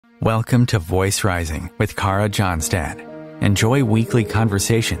Welcome to Voice Rising with Kara Johnstad. Enjoy weekly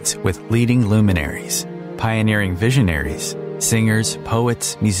conversations with leading luminaries, pioneering visionaries, singers,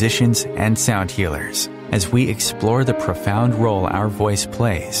 poets, musicians, and sound healers as we explore the profound role our voice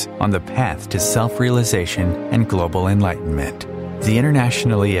plays on the path to self-realization and global enlightenment. The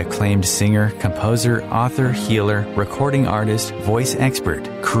internationally acclaimed singer, composer, author, healer, recording artist, voice expert,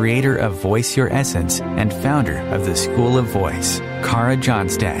 creator of Voice Your Essence, and founder of the School of Voice, Kara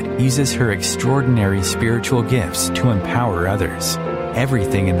Johnstad uses her extraordinary spiritual gifts to empower others.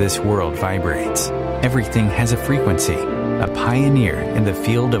 Everything in this world vibrates. Everything has a frequency. A pioneer in the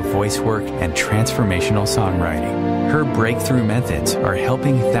field of voice work and transformational songwriting. Her breakthrough methods are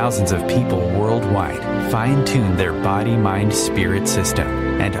helping thousands of people worldwide fine-tune their body-mind-spirit system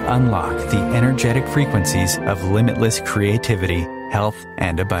and unlock the energetic frequencies of limitless creativity, health,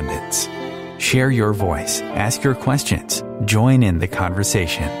 and abundance. Share your voice, ask your questions, join in the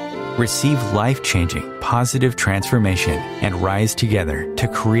conversation. Receive life-changing, positive transformation and rise together to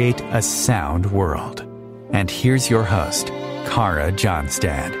create a sound world. And here's your host, Kara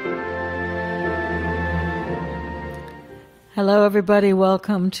Johnstad. Hello, everybody.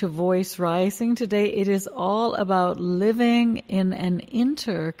 Welcome to Voice Rising. Today it is all about living in an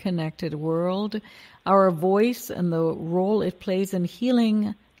interconnected world, our voice and the role it plays in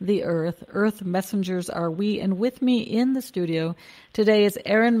healing the earth. Earth messengers are we. And with me in the studio today is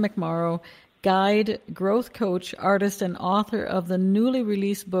Erin McMorrow, guide, growth coach, artist, and author of the newly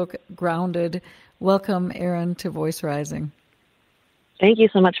released book, Grounded. Welcome, Erin, to Voice Rising. Thank you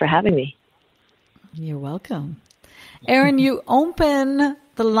so much for having me. You're welcome. Erin, you open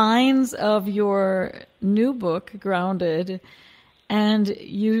the lines of your new book, Grounded, and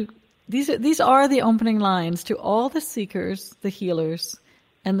these are the opening lines. To all the seekers, the healers,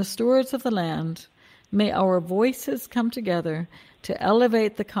 and the stewards of the land, may our voices come together to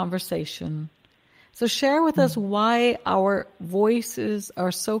elevate the conversation. So share with us why our voices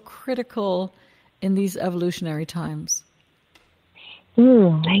are so critical in these evolutionary times.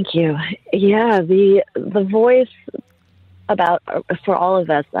 Thank you. Yeah, the voice for all of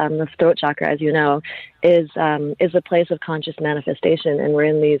us, the throat chakra, as you know, is a place of conscious manifestation, and we're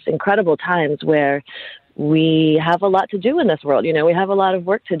in these incredible times where we have a lot to do in this world. You know, we have a lot of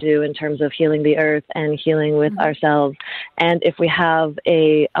work to do in terms of healing the earth and healing with ourselves. And if we have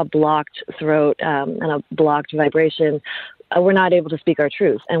a blocked throat and a blocked vibration, we're not able to speak our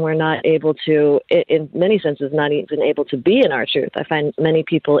truth, and we're not able to, in many senses, not even able to be in our truth. I find many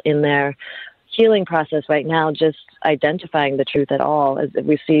people in their healing process right now just identifying the truth at all, as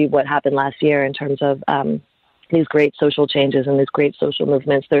we see what happened last year in terms of these great social changes and these great social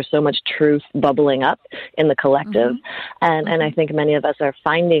movements. There's so much truth bubbling up in the collective. And I think many of us are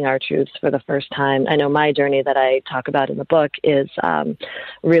finding our truths for the first time. I know my journey that I talk about in the book is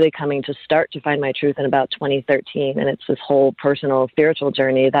really coming to start to find my truth in about 2013. And it's this whole personal spiritual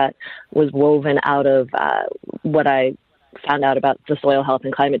journey that was woven out of what I found out about the soil health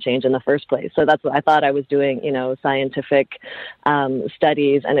and climate change in the first place. So that's what I thought I was doing, scientific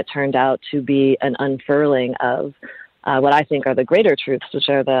studies, and it turned out to be an unfurling of what I think are the greater truths, which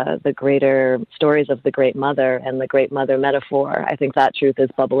are the greater stories of the Great Mother and the Great Mother metaphor. I think that truth is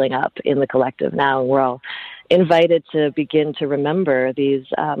bubbling up in the collective now, and we're all invited to begin to remember these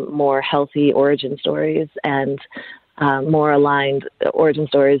more healthy origin stories and more aligned origin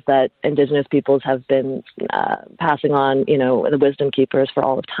stories that Indigenous peoples have been passing on, the wisdom keepers for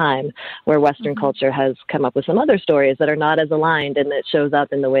all of time, where Western culture has come up with some other stories that are not as aligned, and it shows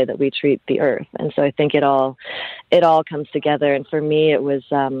up in the way that we treat the earth. And so I think it all comes together. And for me, it was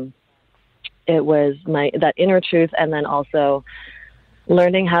that inner truth, and then also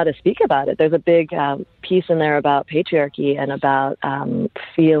learning how to speak about it. There's a big piece in there about patriarchy and about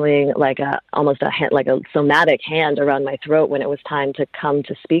feeling like almost a somatic hand around my throat when it was time to come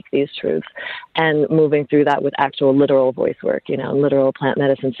to speak these truths, and moving through that with actual literal voice work, literal plant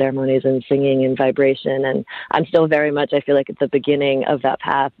medicine ceremonies and singing and vibration. And I'm still very much, I feel like, at the beginning of that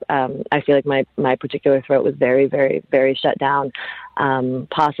path. I feel like my particular throat was very, very, very shut down,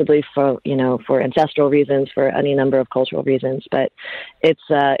 possibly for ancestral reasons, for any number of cultural reasons, but it's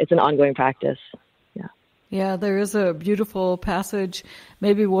an ongoing practice. Yeah, there is a beautiful passage.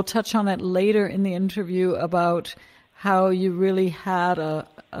 Maybe we'll touch on it later in the interview about how you really had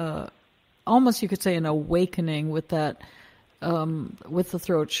a almost, you could say, an awakening with that, with the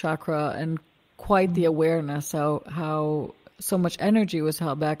throat chakra, and quite the awareness how so much energy was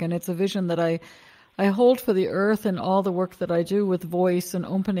held back. And it's a vision that I hold for the earth and all the work that I do with voice and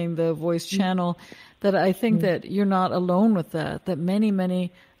opening the voice channel, that I think that you're not alone with that many,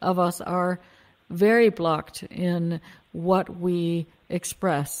 many of us are very blocked in what we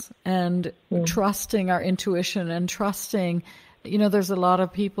express, and trusting our intuition and trusting, there's a lot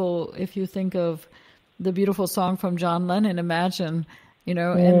of people, if you think of the beautiful song from John Lennon, Imagine,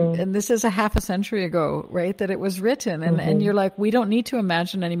 and this is a half a century ago, right, that it was written. And you're like, we don't need to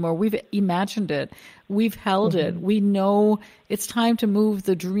imagine anymore. We've imagined it. We've held it. We know it's time to move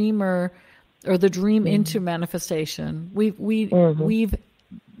the dreamer or the dream into manifestation. We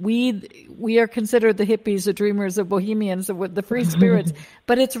are considered the hippies, the dreamers, the bohemians, the free spirits,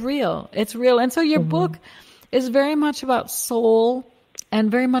 but it's real. It's real. And so your book is very much about soul and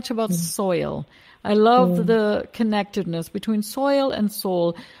very much about soil. I love the connectedness between soil and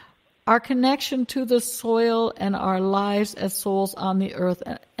soul, our connection to the soil and our lives as souls on the earth.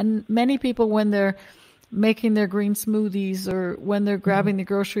 And many people, when they're making their green smoothies or when they're grabbing the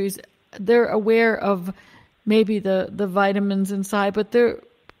groceries, they're aware of maybe the vitamins inside, but they're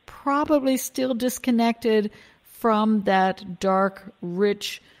probably still disconnected from that dark,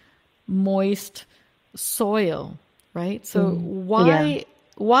 rich, moist soil, right? So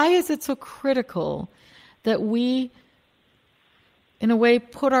why is it so critical that we, in a way,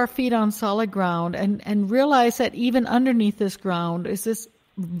 put our feet on solid ground and realize that even underneath this ground is this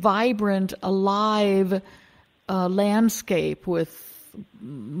vibrant, alive landscape with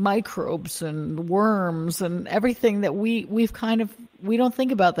microbes and worms and everything that we don't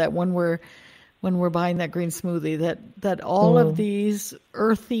think about that when we're buying that green smoothie, that all of these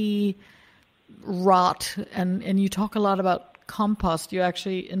earthy rot, and you talk a lot about compost. You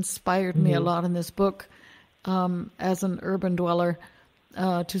actually inspired me a lot in this book as an urban dweller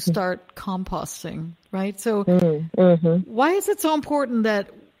to start composting, right? So why is it so important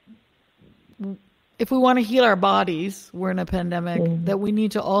that if we want to heal our bodies, we're in a pandemic, that we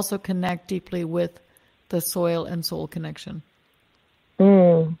need to also connect deeply with the soil and soul connection?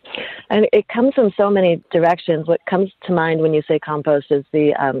 And it comes from so many directions. What comes to mind when you say compost is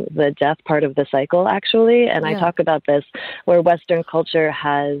the death part of the cycle, actually. And I talk about this where Western culture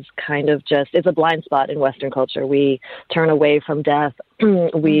has kind of it's a blind spot in Western culture. We turn away from death.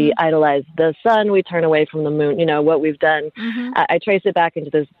 We idolize the sun. We turn away from the moon. What we've done. I trace it back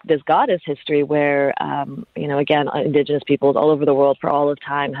into this goddess history where, again, indigenous peoples all over the world for all of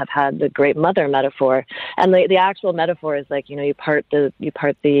time have had the great mother metaphor. And the actual metaphor is like, you part the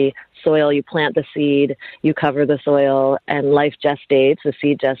soil, you plant the seed, you cover the soil, and life gestates, the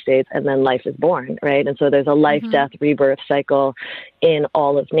seed gestates, and then life is born, right? And so there's a life, death, rebirth cycle in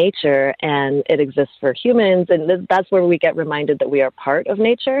all of nature, and it exists for humans. And that's where we get reminded that we are part of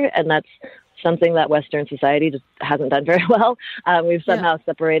nature, and that's something that Western society just hasn't done very well. We've somehow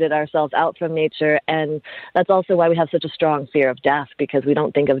separated ourselves out from nature. And that's also why we have such a strong fear of death, because we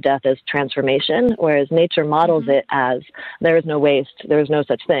don't think of death as transformation, whereas nature models it as there is no waste, there is no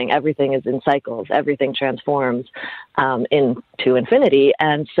such thing. Everything is in cycles. Everything transforms into infinity.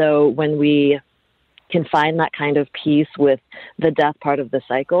 And so when we can find that kind of peace with the death part of the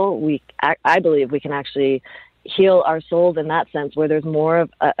cycle, I believe we can actually heal our souls in that sense, where there's more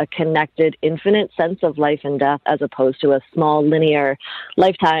of a connected, infinite sense of life and death, as opposed to a small linear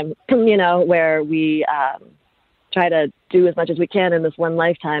lifetime, where we try to do as much as we can in this one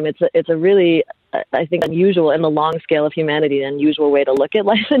lifetime. It's a really, I think, unusual in the long scale of humanity, an unusual way to look at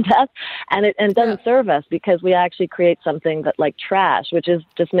life and death. And it doesn't serve us, because we actually create something that, like trash, which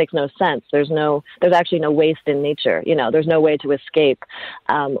just makes no sense. There's actually no waste in nature. There's no way to escape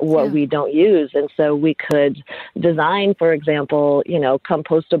what we don't use. And so we could design, for example,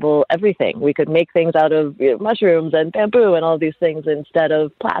 compostable everything. We could make things out of mushrooms and bamboo and all these things instead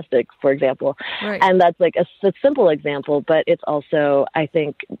of plastic, for example. Right. And that's like a simple example, but it's also, I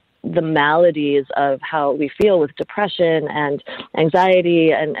think, the maladies of how we feel with depression and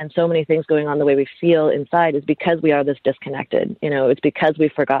anxiety and so many things going on the way we feel inside is because we are this disconnected. It's because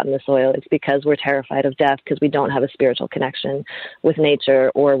we've forgotten the soil. It's because we're terrified of death, because we don't have a spiritual connection with nature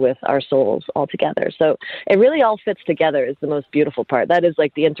or with our souls altogether. So it really all fits together is the most beautiful part. That is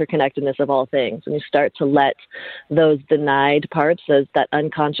like the interconnectedness of all things. When you start to let those denied parts, that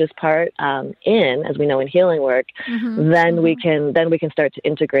unconscious part in, as we know in healing work, then we can start to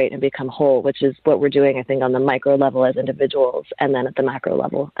integrate and become whole, which is what we're doing, I think, on the micro level as individuals, and then at the macro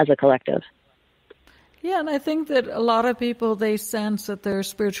level as a collective. Yeah, and I think that a lot of people, they sense that their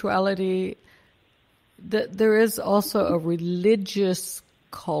spirituality, that there is also a religious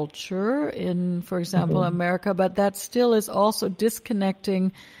culture in, for example, America, but that still is also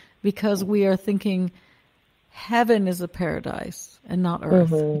disconnecting, because we are thinking heaven is a paradise and not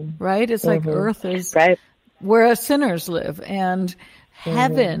earth, right? It's like earth is where sinners live, and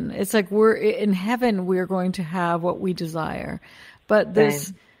heaven, it's like we're in heaven, we're going to have what we desire. But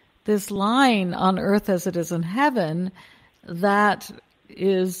this this line on earth as it is in heaven that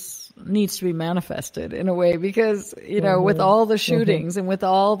needs to be manifested in a way, because, with all the shootings and with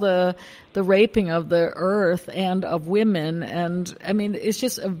all the raping of the earth and of women, and I mean, it's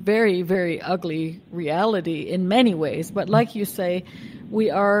just a very, very ugly reality in many ways. But like you say,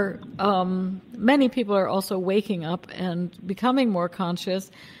 we are, many people are also waking up and becoming more conscious.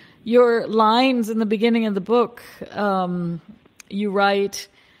 Your lines in the beginning of the book, you write,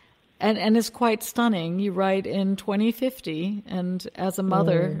 and it's quite stunning. You write, in 2050, and as a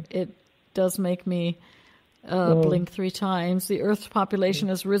mother, it does make me blink 3 times. The Earth's population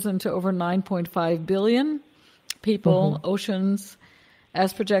has risen to over 9.5 billion people. Oceans,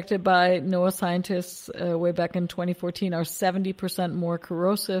 as projected by NOAA scientists way back in 2014, are 70% more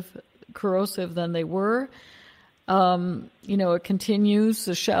corrosive than they were. It continues.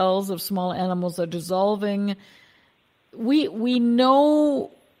 The shells of small animals are dissolving. We know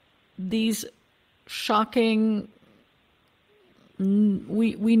these shocking,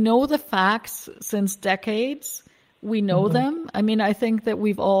 we know the facts since decades. We know them. I mean, I think that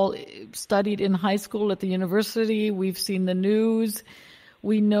we've all studied in high school, at the university. We've seen the news.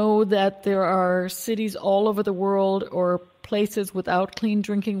 We know that there are cities all over the world, or places without clean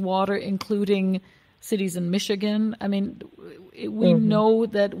drinking water, including cities in Michigan. I mean, we know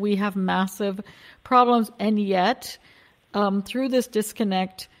that we have massive problems, and yet through this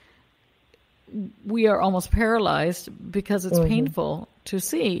disconnect, we are almost paralyzed because it's painful to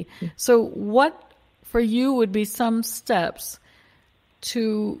see. So what for you would be some steps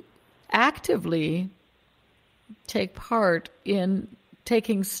to actively take part in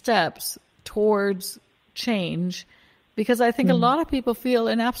taking steps towards change? Because I think a lot of people feel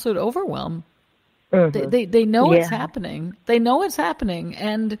an absolute overwhelm. They know it's happening. They know it's happening,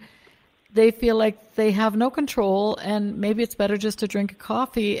 and they feel like they have no control, and maybe it's better just to drink a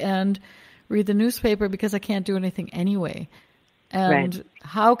coffee and read the newspaper because I can't do anything anyway. And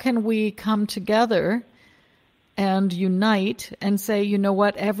how can we come together and unite and say, you know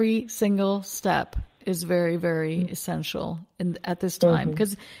what, every single step is very, very essential at this time?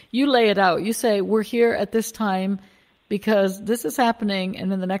 Because you lay it out. You say, we're here at this time because this is happening,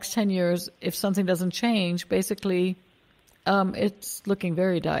 and in the next 10 years, if something doesn't change, basically, it's looking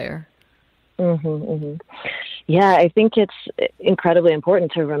very dire. Yeah, I think it's incredibly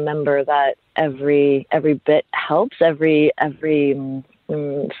important to remember that every bit helps, every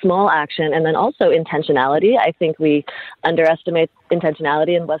small action, and then also intentionality. I think we underestimate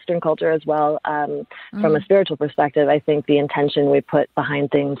intentionality in Western culture as well. From a spiritual perspective, I think the intention we put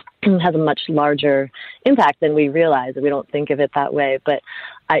behind things has a much larger impact than we realize. We don't think of it that way, but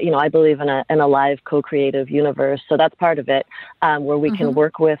I believe in a live co-creative universe. So that's part of it, where we can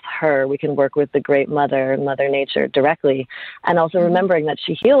work with her, we can work with the great Mother Nature directly, and also remembering that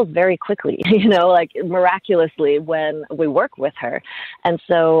she heals very quickly, like miraculously when we work with her. And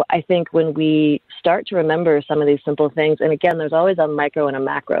so I think when we start to remember some of these simple things, and again, there's always a micro and a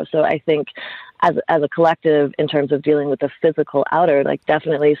macro. So I think as a collective, in terms of dealing with the physical outer, like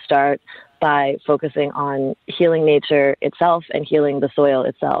definitely start by focusing on healing nature itself and healing the soil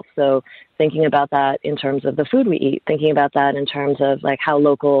itself. So thinking about that in terms of the food we eat, thinking about that in terms of like how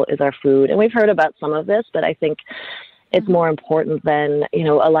local is our food. And we've heard about some of this, but I think it's more important than,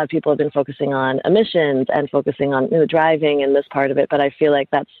 a lot of people have been focusing on emissions and focusing on driving and this part of it. But I feel like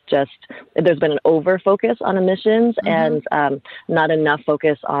that's just, there's been an over focus on emissions and not enough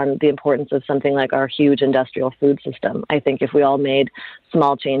focus on the importance of something like our huge industrial food system. I think if we all made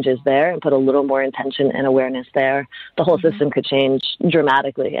small changes there and put a little more intention and awareness there, the whole system could change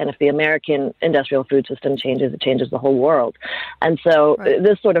dramatically. And if the American industrial food system changes, it changes the whole world. And so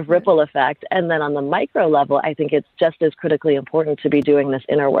this sort of ripple effect. And then on the micro level, I think it's just as critically important to be doing this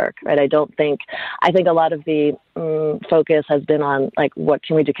inner work, right? I think a lot of the focus has been on like, what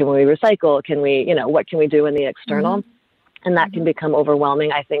can we do? Can we recycle? Can we, what can we do in the external? And that can become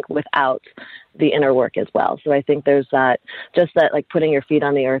overwhelming, I think, without the inner work as well. So I think there's that like putting your feet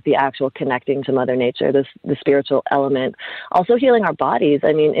on the earth, the actual connecting to Mother Nature, the spiritual element, also healing our bodies.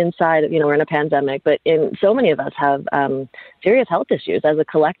 I mean, inside, we're in a pandemic, but so many of us have serious health issues. As a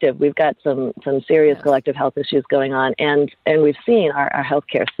collective, we've got some serious collective health issues going on. And we've seen our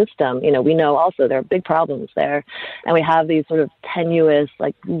healthcare system, we know also there are big problems there. And we have these sort of tenuous,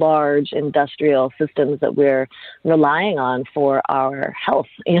 like large industrial systems that we're relying on for our health,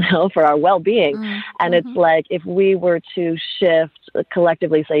 for our well-being. being. And it's like, if we were to shift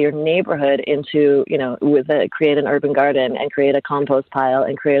collectively, say your neighborhood into, create an urban garden and create a compost pile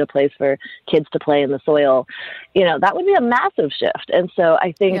and create a place for kids to play in the soil, that would be a massive shift. And so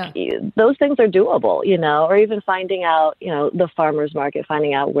I think those things are doable, or even finding out, the farmer's market,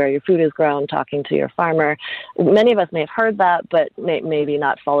 finding out where your food is grown, talking to your farmer. Many of us may have heard that, but maybe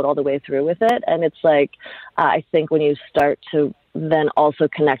not followed all the way through with it. And it's like, I think when you start to then also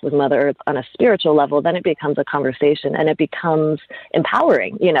connect with Mother Earth on a spiritual level, then it becomes a conversation and it becomes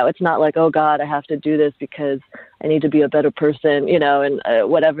empowering. It's not like, oh God, I have to do this because I need to be a better person, and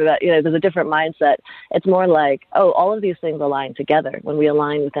whatever that, there's a different mindset. It's more like, oh, all of these things align together. When we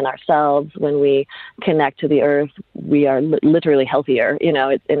align within ourselves, when we connect to the earth, we are literally healthier,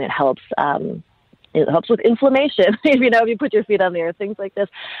 and it helps, it helps with inflammation, if you put your feet on the earth, things like this.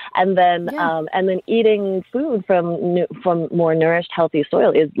 And then eating food from more nourished, healthy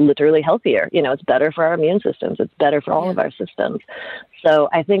soil is literally healthier. It's better for our immune systems. It's better for all of our systems. So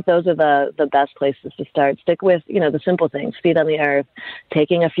I think those are the best places to start. Stick with, the simple things, feet on the earth,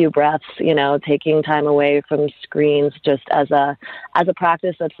 taking a few breaths, taking time away from screens, just as a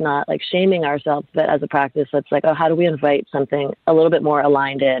practice that's not like shaming ourselves, but as a practice that's like, oh, how do we invite something a little bit more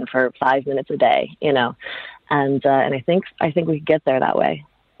aligned in for 5 minutes a day, and I think we can get there that way.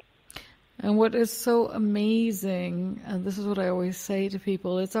 And what is so amazing, and this is what I always say to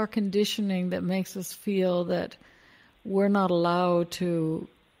people, it's our conditioning that makes us feel that we're not allowed to,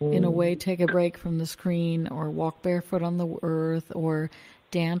 in a way, take a break from the screen or walk barefoot on the earth or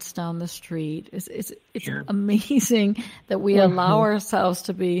dance down the street. It's amazing that we allow ourselves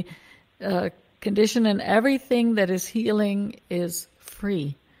to be conditioned, and everything that is healing is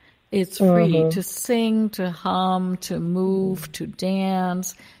free. It's free to sing, to hum, to move, to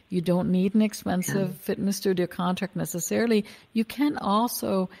dance. You don't need an expensive fitness studio contract necessarily. You can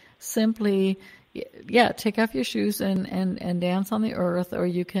also simply, take off your shoes and dance on the earth, or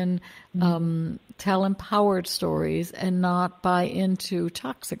you can tell empowered stories and not buy into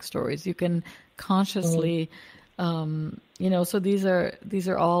toxic stories. You can consciously, so these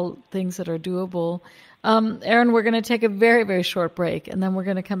are all things that are doable. Erin, we're going to take a very, very short break, and then we're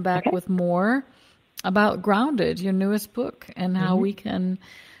going to come back with more about Grounded, your newest book, and how we can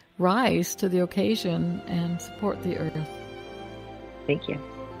rise to the occasion and support the earth. Thank you.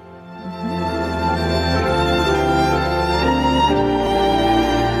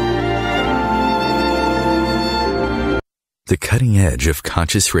 The cutting edge of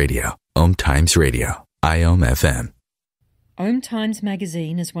conscious radio, OMTimes Radio, IOM FM. OMTimes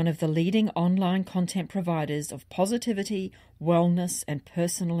magazine is one of the leading online content providers of positivity, wellness, and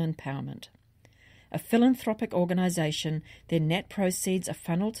personal empowerment. A philanthropic organisation, their net proceeds are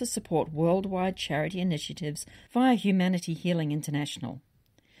funneled to support worldwide charity initiatives via Humanity Healing International.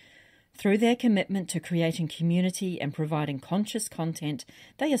 Through their commitment to creating community and providing conscious content,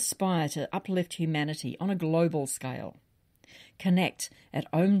 they aspire to uplift humanity on a global scale. Connect at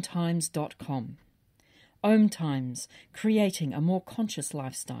omtimes.com. OMTimes, creating a more conscious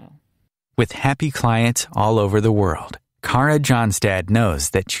lifestyle. With happy clients all over the world, Cara Johnstad knows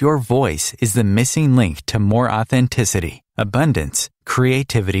that your voice is the missing link to more authenticity, abundance,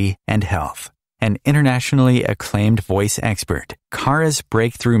 creativity, and health. An internationally acclaimed voice expert, Cara's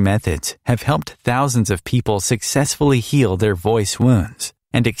breakthrough methods have helped thousands of people successfully heal their voice wounds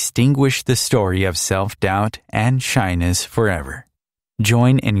and extinguish the story of self-doubt and shyness forever.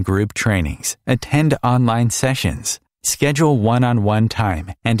 Join in group trainings, attend online sessions, schedule one-on-one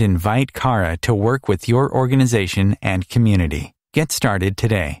time, and invite Cara to work with your organization and community. Get started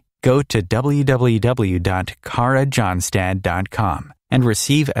today. Go to www.carajohnstad.com and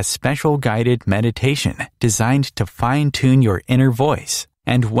receive a special guided meditation designed to fine-tune your inner voice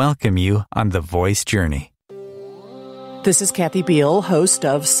and welcome you on the voice journey. This is Kathy Beal, host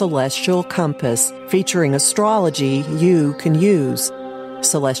of Celestial Compass, featuring astrology you can use.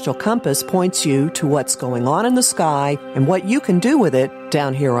 Celestial Compass points you to what's going on in the sky and what you can do with it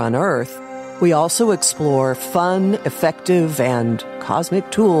down here on Earth. We also explore fun, effective, and cosmic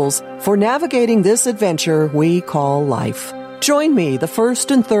tools for navigating this adventure we call life. Join me the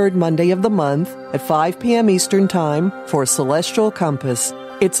first and third Monday of the month at 5 p.m. Eastern Time for Celestial Compass.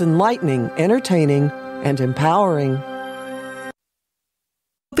 It's enlightening, entertaining, and empowering.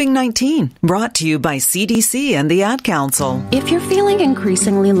 Coping-19, brought to you by CDC and the Ad Council. If you're feeling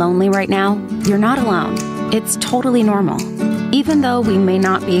increasingly lonely right now, you're not alone. It's totally normal. Even though we may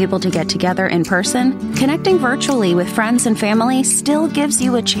not be able to get together in person, connecting virtually with friends and family still gives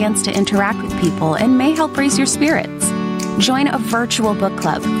you a chance to interact with people and may help raise your spirits. Join a virtual book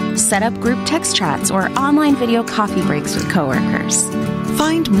club, set up group text chats, or online video coffee breaks with coworkers.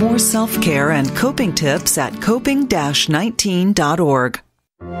 Find more self-care and coping tips at coping-19.org.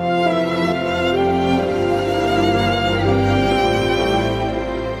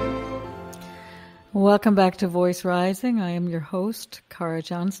 Welcome back to Voice Rising. I am your host, Cara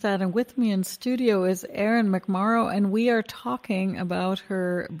Johnstad, and with me in studio is Erin McMorrow, and we are talking about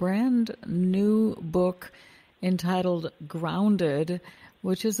her brand new book entitled Grounded,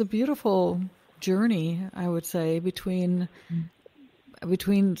 which is a beautiful journey, I would say, between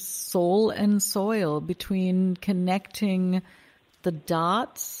soul and soil, between connecting the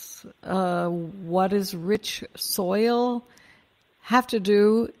dots. What is rich soil have to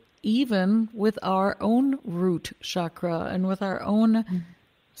do even with our own root chakra and with our own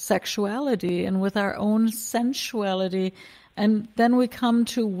sexuality and with our own sensuality. And then we come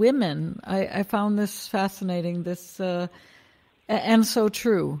to women. I found this fascinating, and so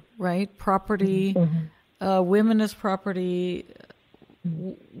true, right? Property, women as property.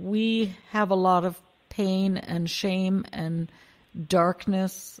 We have a lot of pain and shame and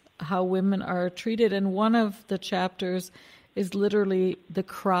darkness, how women are treated. And one of the chapters is literally the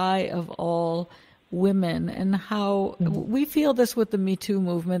cry of all women, and how we feel this with the Me Too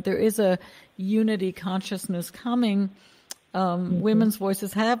movement. There is a unity consciousness coming. Women's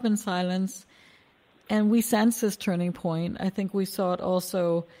voices have been silenced, and we sense this turning point. I think we saw it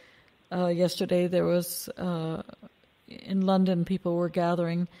also yesterday. There was in London, people were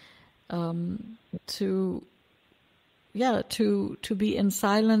gathering to be in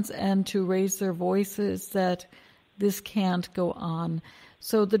silence and to raise their voices that this can't go on.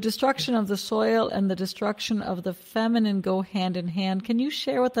 So the destruction of the soil and the destruction of the feminine go hand in hand. Can you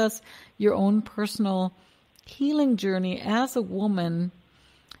share with us your own personal healing journey as a woman,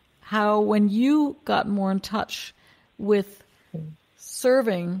 how when you got more in touch with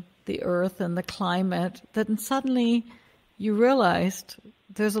serving the earth and the climate, then suddenly you realized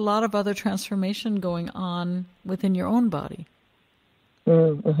there's a lot of other transformation going on within your own body?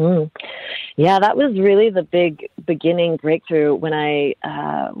 Mm-hmm. Yeah, that was really the big beginning breakthrough when I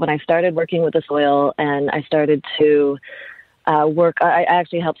started working with the soil, and I started to work. I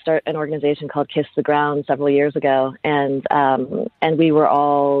actually helped start an organization called Kiss the Ground several years ago, and we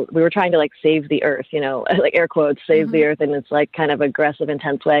were trying to like save the earth, like air quotes, save the earth in this like kind of aggressive,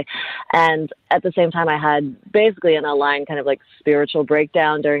 intense way. And at the same time, I had basically an aligned kind of like spiritual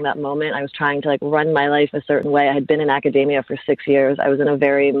breakdown during that moment. I was trying to like run my life a certain way. I had been in academia for 6 years. I was in a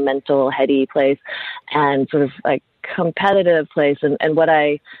very mental, heady place and sort of like competitive place. And what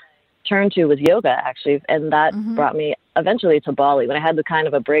I turned to was yoga, actually, and that brought me eventually to Bali when I had the kind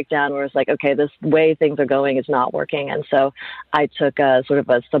of a breakdown where it's like, okay, this way things are going is not working. And so I took a sort of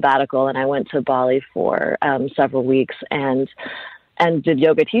a sabbatical, and I went to Bali for several weeks and did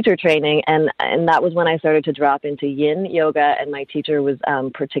yoga teacher training. And that was when I started to drop into yin yoga. And my teacher was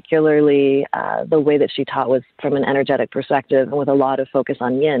particularly, the way that she taught was from an energetic perspective and with a lot of focus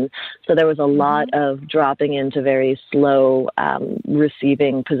on yin. So there was a lot of dropping into very slow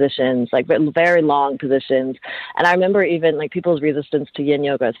receiving positions, like very long positions. And I remember even like people's resistance to yin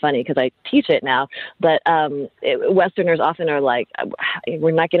yoga is funny because I teach it now, but Westerners often are like,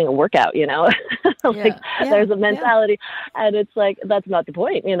 we're not getting a workout, there's a mentality. And it's like, that's not the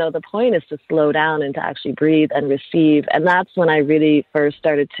point. The point is to slow down and to actually breathe and receive. And that's when I really first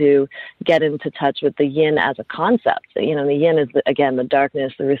started to get into touch with the yin as a concept. The yin is, again, the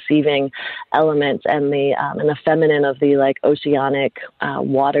darkness, the receiving element, and the feminine of the like oceanic,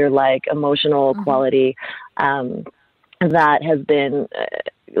 water-like emotional quality that has been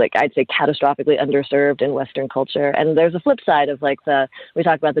like I'd say catastrophically underserved in Western culture. And there's a flip side of like we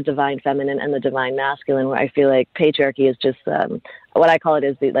talk about the divine feminine and the divine masculine, where I feel like patriarchy is just what I call it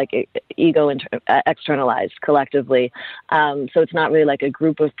is the like ego externalized collectively. So it's not really like a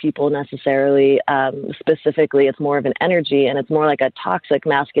group of people necessarily. Specifically, it's more of an energy, and it's more like a toxic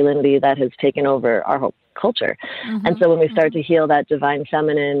masculinity that has taken over our whole culture. And so when we start to heal that divine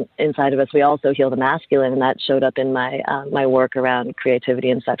feminine inside of us, we also heal the masculine, and that showed up in my my work around creativity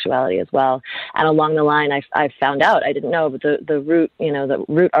and sexuality as well. And along the line, I found out, I didn't know, but the root, the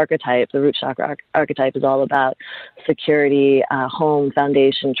root archetype, the root chakra archetype is all about security, home,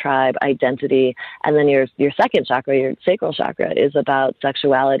 foundation, tribe, identity. And then your second chakra, your sacral chakra, is about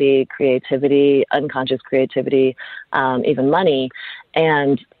sexuality, creativity, unconscious creativity, even money.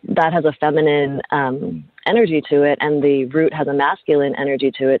 And that has a feminine energy to it, and the root has a masculine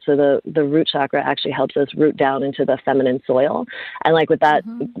energy to it. So the root chakra actually helps us root down into the feminine soil. And like with that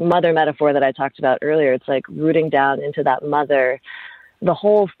mother metaphor that I talked about earlier, it's like rooting down into that mother the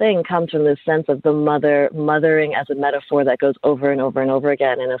whole thing comes from this sense of the mothering as a metaphor that goes over and over and over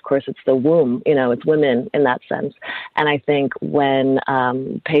again. And of course, it's the womb, it's women in that sense. And I think when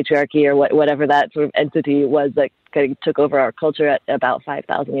patriarchy or whatever that sort of entity was that took over our culture at about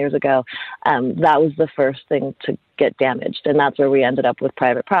 5,000 years ago, that was the first thing to get damaged. And that's where we ended up with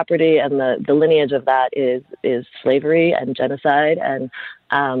private property. And the lineage of that is slavery and genocide and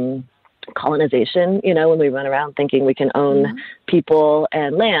colonization. When we run around thinking we can own people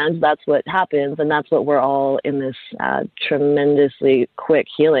and land, that's what happens. And that's what we're all in this tremendously quick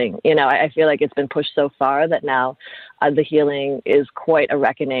healing. I feel like it's been pushed so far that now the healing is quite a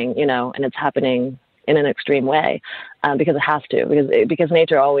reckoning, and it's happening in an extreme way because it has to, because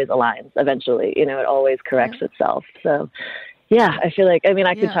nature always aligns eventually, it always corrects itself. So yeah, I feel like,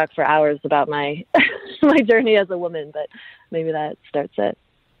 I could talk for hours about my, my journey as a woman, but maybe that starts it.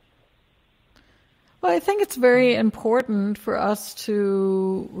 Well, I think it's very important for us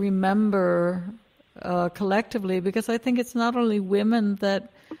to remember collectively, because I think it's not only women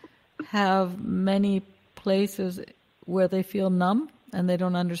that have many places where they feel numb and they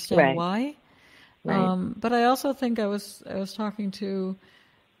don't understand why. Right. But I also think I was talking to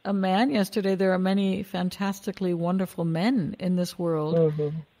a man yesterday. There are many fantastically wonderful men in this world.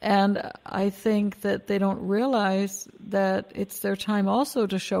 And I think that they don't realize that it's their time also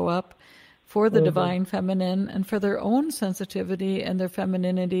to show up for the divine feminine and for their own sensitivity and their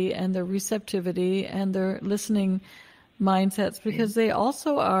femininity and their receptivity and their listening mindsets, because they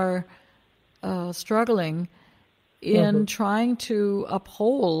also are struggling in trying to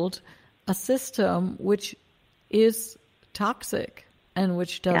uphold a system which is toxic and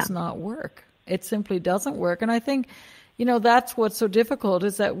which does not work. It simply doesn't work. And I think, that's what's so difficult,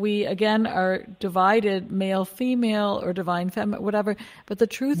 is that we, again, are divided male, female, or divine feminine, whatever. But the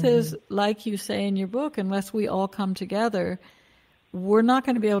truth is, like you say in your book, unless we all come together, we're not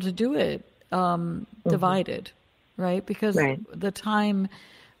going to be able to do it divided, right? Because the time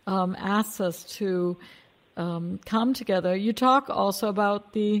asks us to come together. You talk also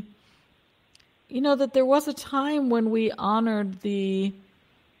about that there was a time when we honored the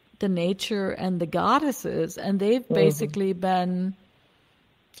nature and the goddesses, and they've basically been,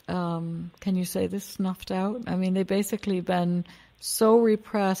 can you say this, snuffed out? They've basically been so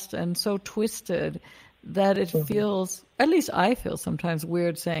repressed and so twisted that it feels, at least I feel sometimes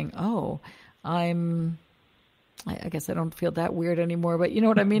weird saying, I guess I don't feel that weird anymore, but you know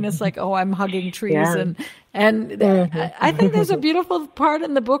what I mean? It's like, I'm hugging trees. And I think there's a beautiful part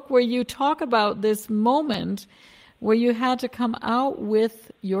in the book where you talk about this moment where you had to come out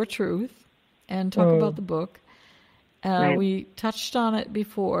with your truth and talk about the book. We touched on it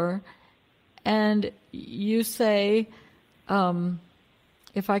before. And you say,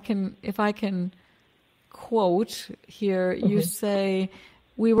 if I can quote here, you say,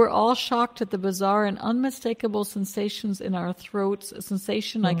 "We were all shocked at the bizarre and unmistakable sensations in our throats, a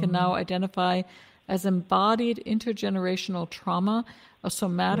sensation I can now identify as embodied intergenerational trauma, a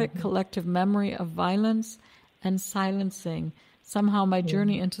somatic collective memory of violence and silencing. Somehow my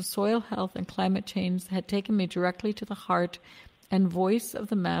journey into soil health and climate change had taken me directly to the heart and voice of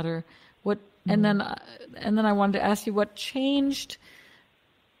the matter." And then I wanted to ask you, what changed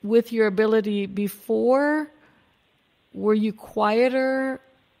with your ability before? Were you quieter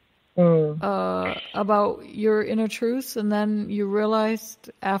about your inner truths, and then you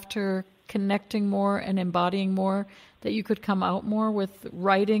realized after connecting more and embodying more that you could come out more with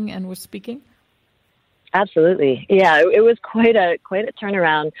writing and with speaking? Absolutely. Yeah, it was quite a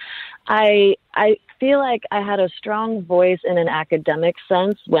turnaround. I feel like I had a strong voice in an academic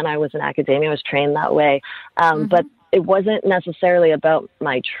sense when I was in academia. I was trained that way. But it wasn't necessarily about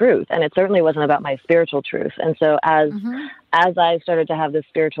my truth, and it certainly wasn't about my spiritual truth. And so as I started to have this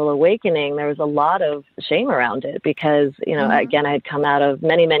spiritual awakening, there was a lot of shame around it because, again, I had come out of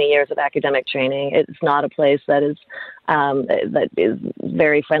many, many years of academic training. It's not a place that is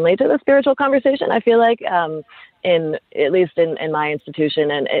very friendly to the spiritual conversation, I feel like, at least in my institution,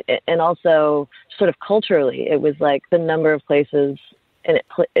 and also sort of culturally, it was like the number of places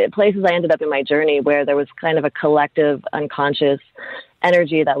places I ended up in my journey where there was kind of a collective unconscious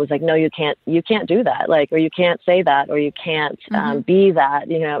energy that was like, no, you can't do that, or you can't say that, or you can't be that.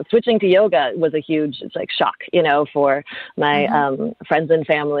 Switching to yoga was a huge shock, for my friends and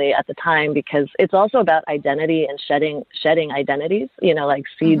family at the time, because it's also about identity and shedding identities, like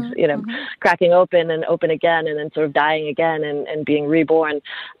seeds, cracking open and open again, and then sort of dying again and being reborn.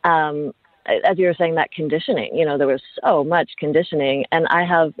 As you were saying, that conditioning, there was so much conditioning. And I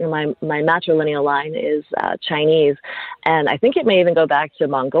have my matrilineal line is Chinese, and I think it may even go back to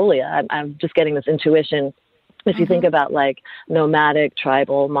Mongolia. I'm just getting this intuition If you think about like nomadic,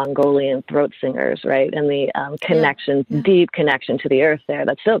 tribal, Mongolian throat singers, right, and the connection, deep connection to the earth there,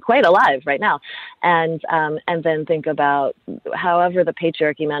 that's still quite alive right now, and then think about however the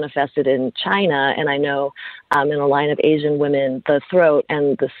patriarchy manifested in China, and I know in a line of Asian women, the throat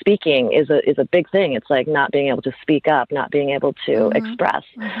and the speaking is a big thing. It's like not being able to speak up, not being able to express,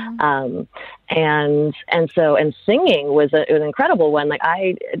 and singing was an incredible one. Like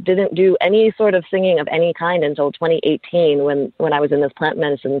I didn't do any sort of singing of any kind until 2018 when I was in this plant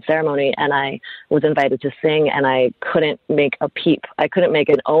medicine ceremony and I was invited to sing and I couldn't make a peep. I couldn't make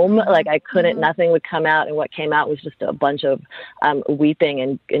an ohm. Like I couldn't, nothing would come out. And what came out was just a bunch of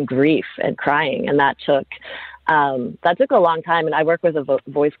weeping and grief and crying. And that took a long time. And I work with a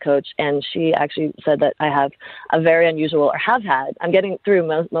voice coach, and she actually said that I have a very unusual, or have had, I'm getting through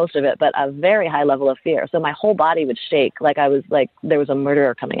most of it, but a very high level of fear. So my whole body would shake like I was like, there was a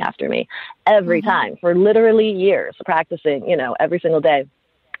murderer coming after me every time for literally years, practicing, every single day.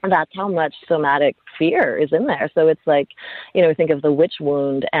 That's how much somatic fear is in there. So it's like, think of the witch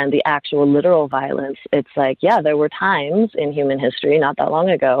wound and the actual literal violence. It's like, there were times in human history, not that long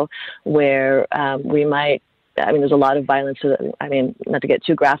ago, where we might, there's a lot of violence, not to get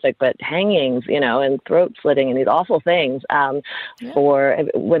too graphic, but hangings, and throat slitting and these awful things for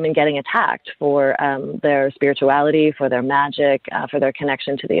women getting attacked for their spirituality, for their magic, for their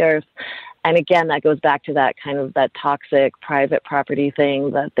connection to the earth. And again, that goes back to that kind of that toxic private property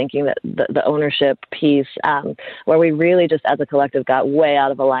thing, the thinking that the ownership piece, where we really just as a collective got way out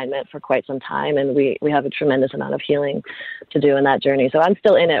of alignment for quite some time. And we have a tremendous amount of healing to do in that journey. So I'm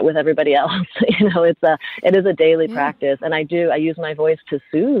still in it with everybody else. It is a daily practice. And I use my voice to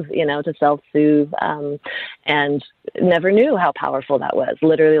soothe, to self-soothe, and never knew how powerful that was.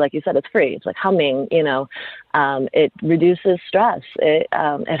 Literally, like you said, it's free. It's like humming, it reduces stress. It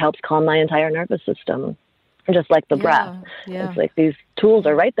helps calm my entire nervous system, just like the breath. It's like these tools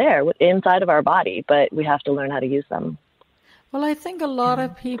are right there inside of our body, but we have to learn how to use them. Well, I think a lot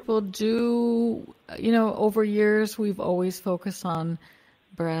of people do, over years, we've always focused on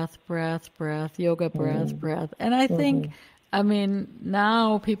breath, yoga, breath. And I think,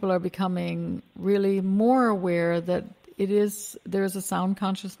 now people are becoming really more aware that there's a sound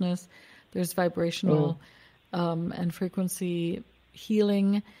consciousness, there's vibrational and frequency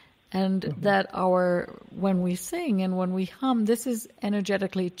healing, and that when we sing and when we hum, this is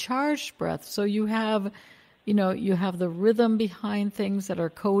energetically charged breath. So you have the rhythm behind things that are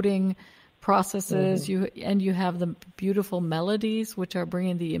coding processes, you have the beautiful melodies, which are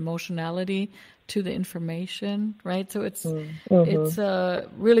bringing the emotionality to the information, right? So it's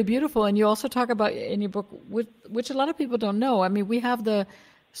really beautiful. And you also talk about in your book, which a lot of people don't know. We have the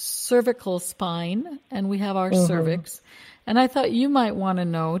cervical spine and we have our cervix. And I thought you might want to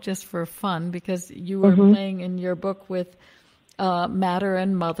know, just for fun, because you were playing in your book with matter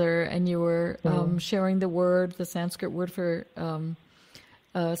and mother, and you were sharing the Sanskrit word for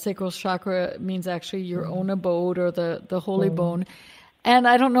sacral chakra means actually your own abode, or the holy bone. And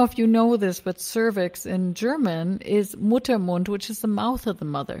I don't know if you know this, but cervix in German is Muttermund, which is the mouth of the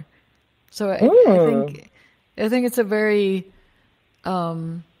mother. So I think it's a very,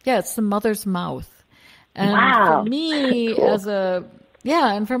 it's the mother's mouth. And for me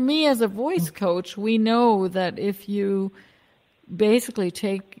as a voice coach, we know that if you basically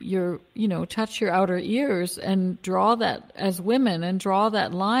take touch your outer ears and draw that as women and draw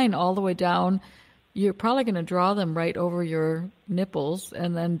that line all the way down, you're probably going to draw them right over your nipples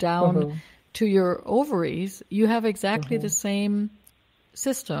and then down to your ovaries. You have exactly the same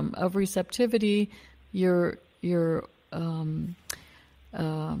system of receptivity. Your your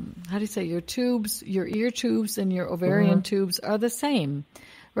tubes, your ear tubes and your ovarian tubes are the same,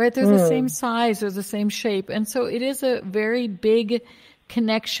 right? They're the same size, they're the same shape. And so it is a very big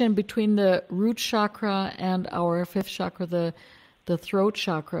connection between the root chakra and our fifth chakra, the throat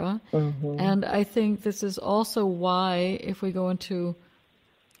chakra. And I think this is also why, if we go into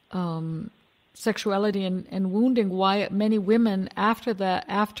sexuality and wounding, why many women after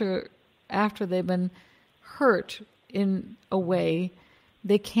they've been hurt in a way,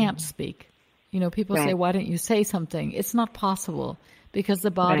 they can't speak. People say, why don't you say something? It's not possible because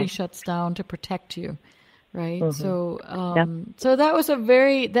the body shuts down to protect you. Right. So, so that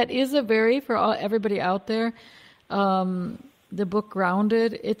is a very, for everybody out there, the book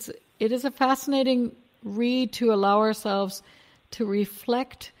Grounded, it is a fascinating read to allow ourselves to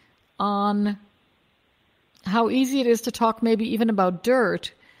reflect on how easy it is to talk maybe even about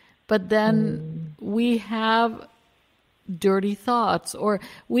dirt, but then we have dirty thoughts, or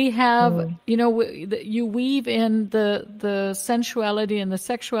we have, you weave in the sensuality and the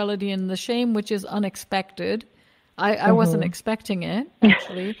sexuality and the shame, which is unexpected. I wasn't expecting it,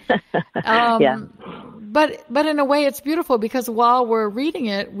 actually. But in a way it's beautiful, because while we're reading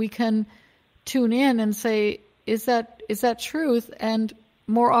it, we can tune in and say, is that truth? And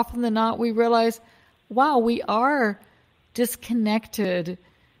more often than not, we realize, wow, we are disconnected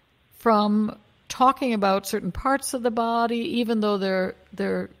from talking about certain parts of the body, even though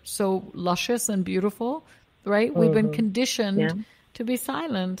they're so luscious and beautiful, right? We've been conditioned to be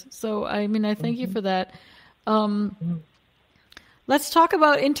silent. So, I mean, I thank you for that. Let's talk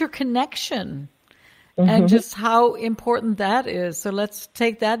about interconnection and just how important that is. So let's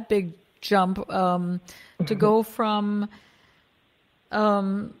take that big jump to go from,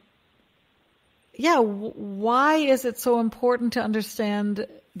 why is it so important to understand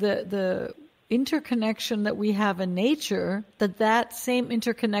the interconnection that we have in nature, that same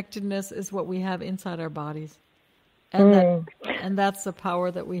interconnectedness is what we have inside our bodies, and that's the power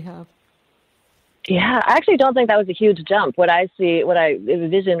that we have. Yeah, I actually don't think that was a huge jump. What I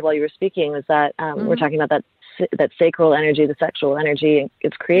envisioned while you were speaking was that we're talking about that sacral energy, the sexual energy,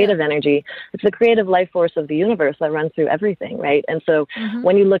 it's creative energy. It's the creative life force of the universe that runs through everything, right? And so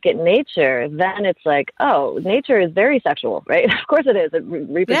when you look at nature, then it's like, oh, nature is very sexual, right? Of course it is. It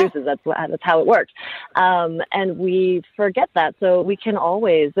reproduces. That's how it works. And we forget that. So we can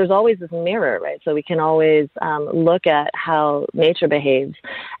there's always this mirror, right? So we can always look at how nature behaves.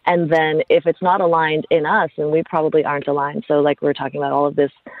 And then if it's not aligned in us, then we probably aren't aligned. So like we're talking about all of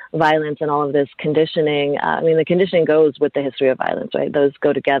this violence and all of this conditioning. I mean, the conditioning goes with the history of violence, right? Those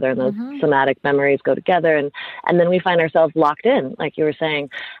go together, and those somatic memories go together. And then we find ourselves locked in, like you were saying.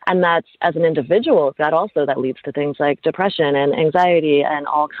 And that's, as an individual, that leads to things like depression and anxiety and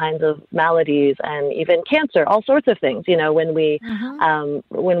all kinds of maladies and even cancer, all sorts of things. When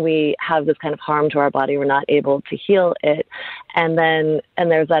we have this kind of harm to our body, we're not able to heal it. And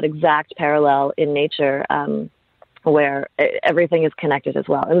there's that exact parallel in nature, where everything is connected as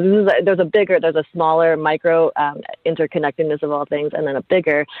well. And there's a smaller micro interconnectedness of all things, and then a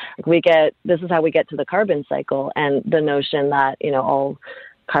bigger. This is how we get to the carbon cycle, and the notion that all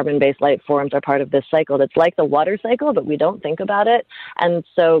carbon-based life forms are part of this cycle that's like the water cycle, but we don't think about it. And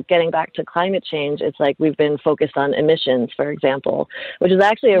so getting back to climate change, it's like we've been focused on emissions, for example, which is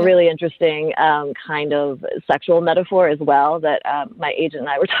actually a really interesting kind of sexual metaphor as well that my agent and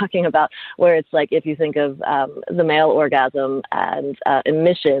I were talking about, where it's like if you think of the male orgasm and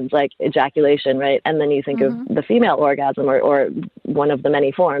emissions, like ejaculation, right? And then you think of the female orgasm or one of the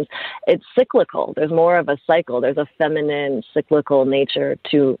many forms, it's cyclical. There's more of a cycle. There's a feminine cyclical nature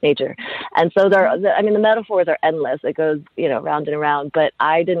to nature. And so the metaphors are endless. It goes, round and around, but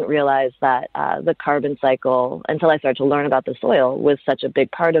I didn't realize that the carbon cycle, until I started to learn about the soil, was such a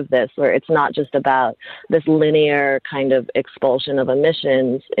big part of this, where it's not just about this linear kind of expulsion of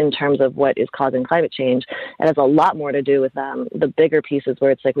emissions in terms of what is causing climate change. It has a lot more to do with the bigger pieces,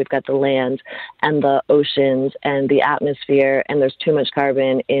 where it's like we've got the land and the oceans and the atmosphere, and there's too much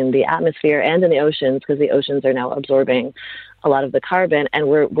carbon in the atmosphere and in the oceans, because the oceans are now absorbing a lot of the carbon, and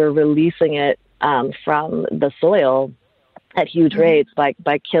we're releasing it from the soil at huge rates by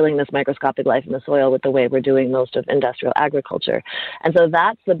killing this microscopic life in the soil with the way we're doing most of industrial agriculture. And so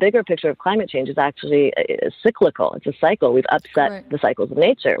that's the bigger picture of climate change, is actually cyclical. It's a cycle. We've upset the cycles of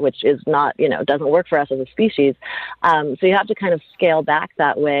nature, which is not, doesn't work for us as a species. So you have to kind of scale back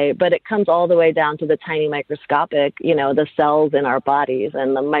that way, but it comes all the way down to the tiny microscopic, the cells in our bodies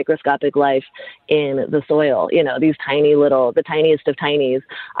and the microscopic life in the soil. These the tiniest of tinies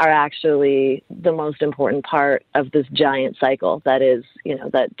are actually the most important part of this giant cycle that is,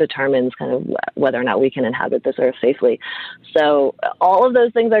 that determines kind of whether or not we can inhabit this earth safely. So all of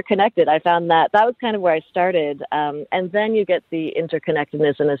those things are connected. I found that was kind of where I started. And then you get the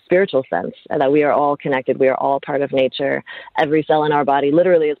interconnectedness in a spiritual sense, that we are all connected. We are all part of nature. Every cell in our body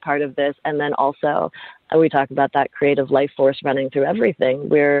literally is part of this. And then also, we talk about that creative life force running through everything,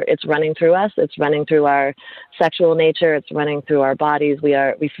 where it's running through us, it's running through our sexual nature, it's running through our bodies. We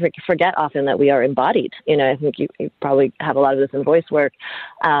forget often that we are embodied. I think you probably have a lot of this in voice work,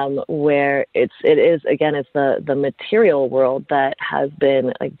 where it's the material world that has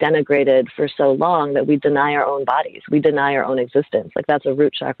been like denigrated for so long that we deny our own bodies, we deny our own existence. Like that's a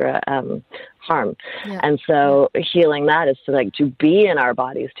root chakra harm. Yeah. And so healing that is to be in our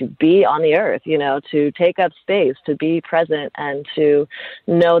bodies, to be on the earth, to take up space, to be present, and to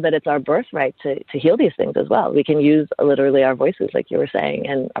know that it's our birthright to heal these things as well. We can use literally our voices, like you were saying,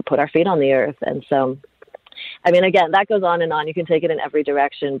 and put our feet on the earth. And so I mean, again, that goes on and on. You can take it in every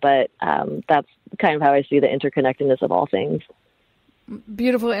direction, but that's kind of how I see the interconnectedness of all things.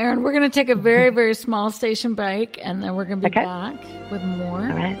 Beautiful, Erin. We're going to take a very, very small station break, and then we're going to be back with more.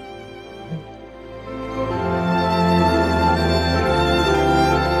 All right.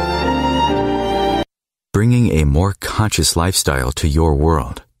 Bringing a more conscious lifestyle to your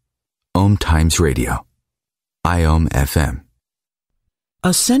world. OMTimes Radio. IOM FM.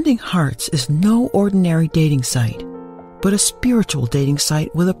 Ascending Hearts is no ordinary dating site, but a spiritual dating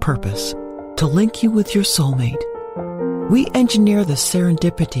site with a purpose, to link you with your soulmate. We engineer the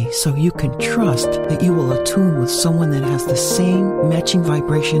serendipity so you can trust that you will attune with someone that has the same matching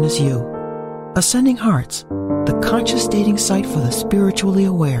vibration as you. Ascending Hearts, the conscious dating site for the spiritually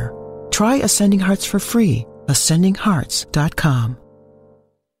aware. Try Ascending Hearts for free. AscendingHearts.com.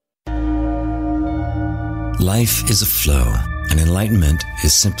 Life is a flow, and enlightenment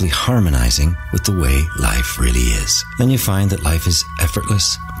is simply harmonizing with the way life really is. Then you find that life is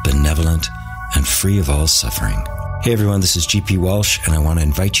effortless, benevolent, and free of all suffering. Hey everyone, this is GP Walsh, and I want to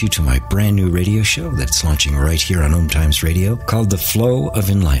invite you to my brand new radio show that's launching right here on OMTimes Radio called The Flow of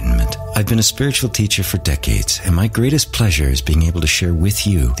Enlightenment. I've been a spiritual teacher for decades, and my greatest pleasure is being able to share with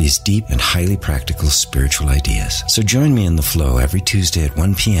you these deep and highly practical spiritual ideas. So join me in The Flow every Tuesday at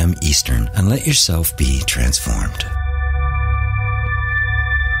 1 p.m. Eastern and let yourself be transformed.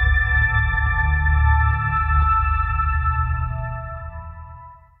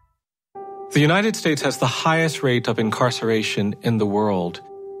 The United States has the highest rate of incarceration in the world.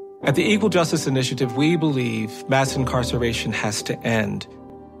 At the Equal Justice Initiative, we believe mass incarceration has to end.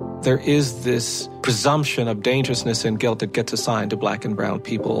 There is this presumption of dangerousness and guilt that gets assigned to Black and brown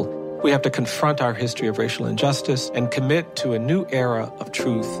people. We have to confront our history of racial injustice and commit to a new era of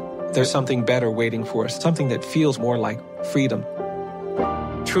truth. There's something better waiting for us, something that feels more like freedom.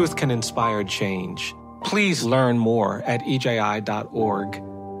 Truth can inspire change. Please learn more at EJI.org.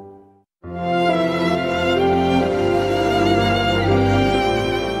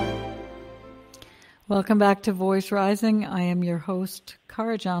 Welcome back to Voice Rising. I am your host,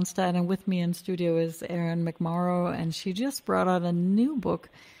 Cara Johnstad, and with me in studio is Erin McMorrow, and she just brought out a new book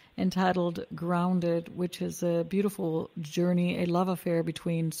entitled Grounded, which is a beautiful journey, a love affair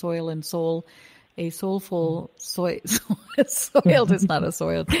between soil and soul, a soulful soiled is not a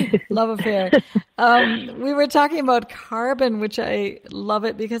soiled love affair. We were talking about carbon, which I love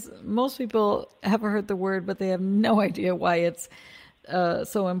it because most people have heard the word, but they have no idea why it's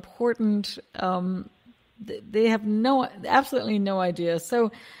so important. They have absolutely no idea.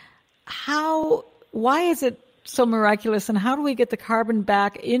 So why is it so miraculous, and how do we get the carbon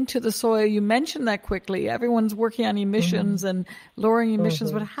back into the soil? You mentioned that quickly. Everyone's working on emissions and lowering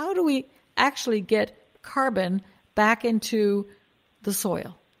emissions, but how do we actually get carbon back into the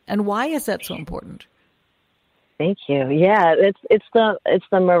soil? And why is that so important? Thank you. Yeah, it's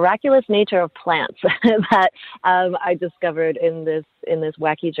the miraculous nature of plants that I discovered in this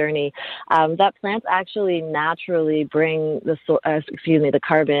wacky journey. That plants actually naturally bring the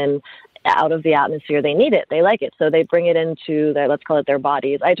carbon out of the atmosphere. They need it. They like it. So they bring it into let's call it their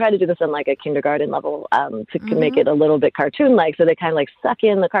bodies. I try to do this on like a kindergarten level to make it a little bit cartoon-like. So they kind of like suck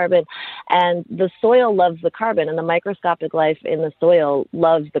in the carbon, and the soil loves the carbon, and the microscopic life in the soil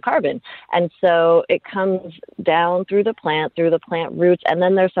loves the carbon. And so it comes down through the plant roots. And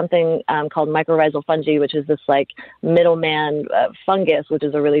then there's something called mycorrhizal fungi, which is this like middleman fungus, which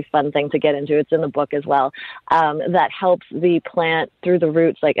is a really fun thing to get into. It's in the book as well. That helps the plant through the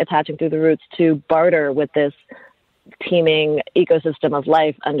roots, like attaching through the roots, to barter with this teeming ecosystem of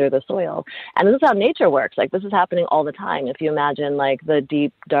life under the soil. And this is how nature works. Like, this is happening all the time. If you imagine like the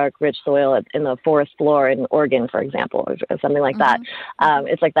deep, dark, rich soil in the forest floor in Oregon, for example, or something like that,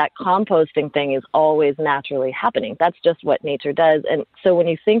 it's like that composting thing is always naturally happening. That's just what nature does. And so when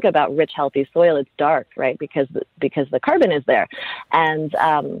you think about rich, healthy soil, it's dark, right? Because the carbon is there. And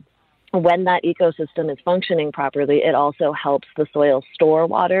when that ecosystem is functioning properly, it also helps the soil store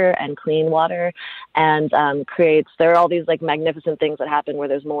water and clean water, and there are all these like magnificent things that happen where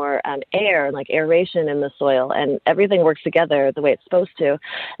there's more air, like aeration in the soil, and everything works together the way it's supposed to.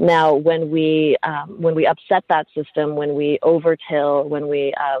 Now, when we upset that system, when we overtill, when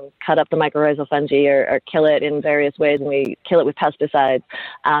we cut up the mycorrhizal fungi or kill it in various ways, and we kill it with pesticides,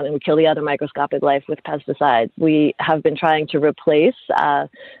 and we kill the other microscopic life with pesticides, we have been trying to replace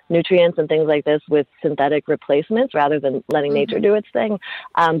nutrients and things like this with synthetic replacements rather than letting nature do its thing.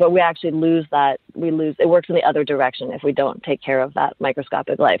 But we actually lose that. It works in the other direction if we don't take care of that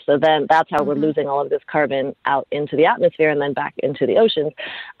microscopic life. So then that's how we're losing all of this carbon out into the atmosphere and then back into the oceans.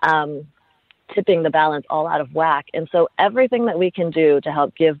 tipping the balance all out of whack. And so everything that we can do to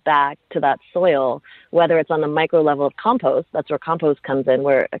help give back to that soil, whether it's on the micro level of compost, that's where compost comes in,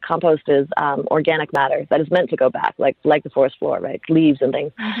 where a compost is organic matter that is meant to go back, like the forest floor, right? Leaves and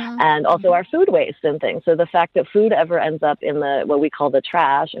things, and also our food waste and things. So the fact that food ever ends up in the what we call the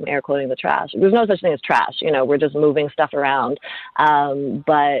trash, I'm air quoting the trash. There's no such thing as trash. We're just moving stuff around.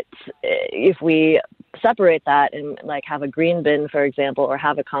 But if we separate that and like have a green bin, for example, or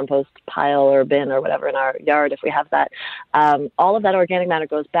have a compost pile or bin or whatever in our yard, if we have that, all of that organic matter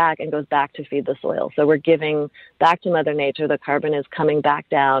goes back to feed the soil. So we're giving back to Mother Nature. The carbon is coming back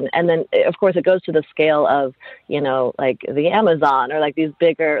down. And then, of course, it goes to the scale of, like the Amazon or like these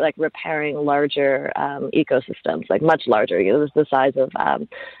bigger, like repairing larger ecosystems, like much larger, the size of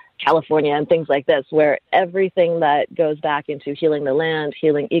California and things like this, where everything that goes back into healing the land,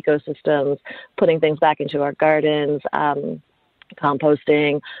 healing ecosystems, putting things back into our gardens,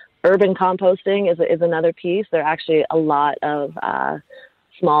 composting, urban composting is another piece. There are actually a lot of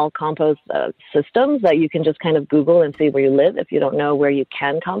small compost systems that you can just kind of Google and see where you live. If you don't know where you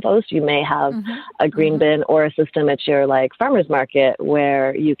can compost, you may have a green bin or a system at your like farmer's market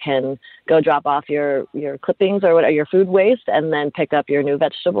where you can go drop off your clippings or whatever, your food waste, and then pick up your new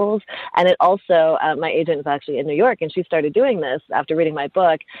vegetables. And it also, my agent is actually in New York, and she started doing this after reading my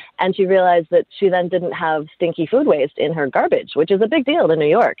book, and she realized that she then didn't have stinky food waste in her garbage, which is a big deal in New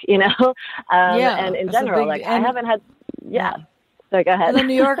York, and in general, I haven't had, So go ahead. And the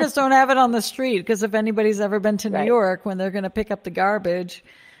New Yorkers don't have it on the street, because if anybody's ever been to New York, when they're going to pick up the garbage,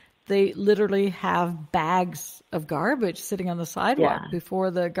 they literally have bags of garbage sitting on the sidewalk before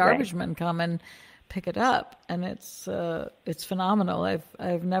the garbage men come and pick it up. And it's phenomenal.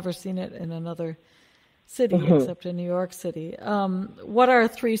 I've never seen it in another city except in New York City. What are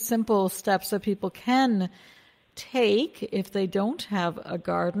 3 simple steps that people can take if they don't have a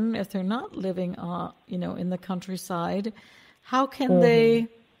garden, if they're not living in the countryside? How can they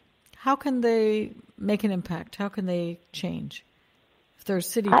make an impact? How can they change if they're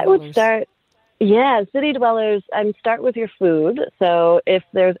city dwellers? I would start, city dwellers, start with your food. So if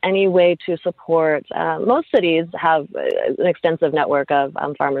there's any way to support, most cities have an extensive network of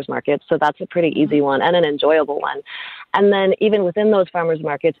farmers markets, so that's a pretty easy one and an enjoyable one. And then even within those farmers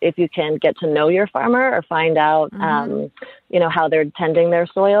markets, if you can get to know your farmer or find out, how they're tending their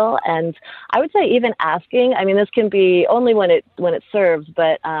soil. And I would say even asking, this can be only when it serves,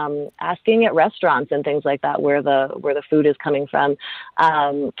 but asking at restaurants and things like that where the food is coming from,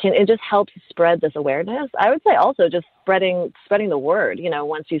 it just helps spread this awareness. I would say also just spreading the word,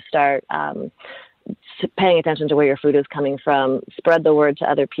 once you start paying attention to where your food is coming from, spread the word to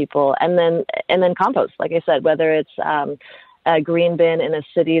other people, and then compost. Like I said, whether it's a green bin in a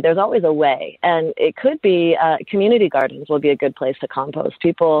city, there's always a way. And it could be community gardens will be a good place to compost.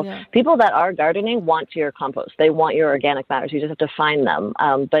 People that are gardening want your compost. They want your organic matter. So you just have to find them.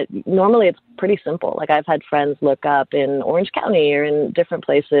 But normally it's pretty simple. Like I've had friends look up in Orange County or in different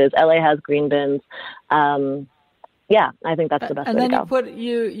places. LA has green bins. I think that's the best way to go. And then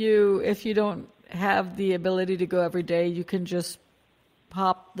you if you don't have the ability to go every day, you can just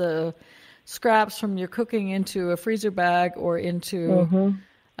pop the scraps from your cooking into a freezer bag or into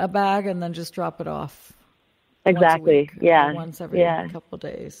a bag and then just drop it off. Exactly. Once every couple of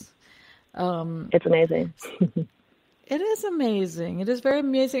days. It's amazing. It is amazing. It is very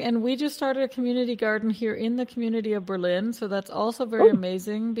amazing. And we just started a community garden here in the community of Berlin. So that's also very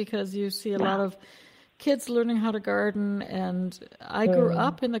amazing, because you see a lot of kids learning how to garden. And I grew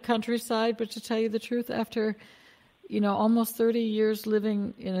up in the countryside, but to tell you the truth, after almost 30 years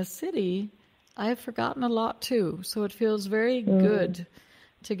living in a city, I've forgotten a lot too. So it feels very good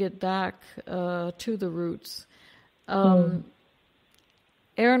to get back to the roots. Erin,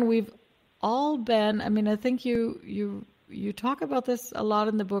 we've all been, I think you talk about this a lot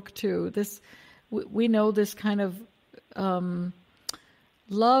in the book too. We know this kind of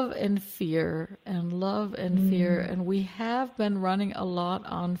love and fear, and we have been running a lot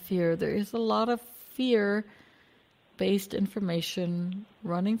on fear. There is a lot of fear-based information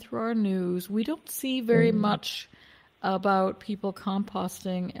running through our news. We don't see very much about people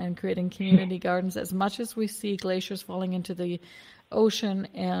composting and creating community gardens as much as we see glaciers falling into the ocean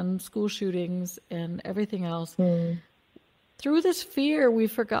and school shootings and everything else. Through this fear,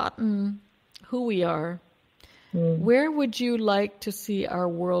 we've forgotten who we are. Where would you like to see our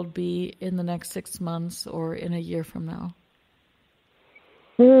world be in the next 6 months or in a year from now?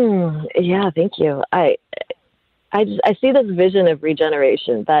 Thank you. I see this vision of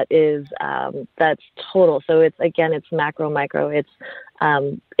regeneration that is that's total. So it's macro, micro. It's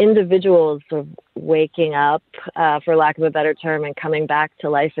individuals sort of waking up, for lack of a better term, and coming back to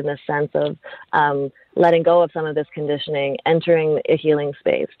life in the sense of letting go of some of this conditioning, entering a healing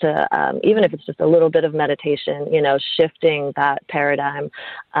space to, even if it's just a little bit of meditation, shifting that paradigm,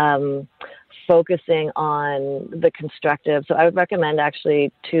 focusing on the constructive. So I would recommend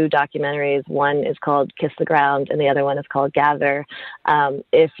actually 2 documentaries. One is called Kiss the Ground and the other one is called Gather.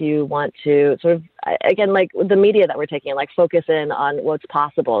 If you want to sort of, again, like the media that we're taking, like focus in on what's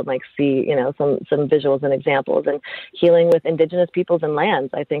possible and like see, some visuals and examples. And healing with Indigenous peoples and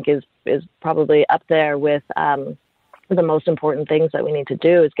lands, I think is probably up there with, the most important things that we need to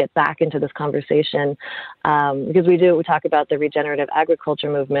do is get back into this conversation, because we talk about the regenerative agriculture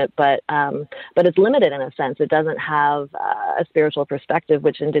movement, but it's limited in a sense. It doesn't have a spiritual perspective,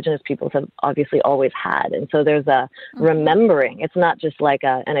 which Indigenous peoples have obviously always had. And so there's a remembering. It's not just like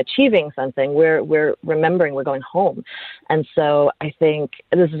an achieving something. We're remembering. We're going home. And so I think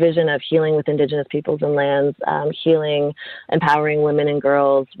this vision of healing with Indigenous peoples and lands, healing, empowering women and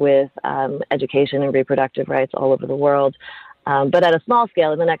girls with education and reproductive rights all over the world. But at a small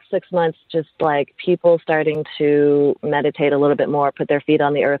scale, in the next 6 months, just like people starting to meditate a little bit more, put their feet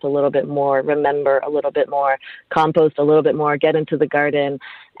on the earth a little bit more, remember a little bit more, compost a little bit more, get into the garden.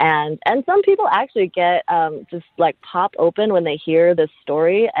 And some people actually get just like pop open when they hear this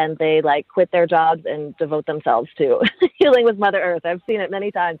story and they like quit their jobs and devote themselves to healing with Mother Earth. I've seen it many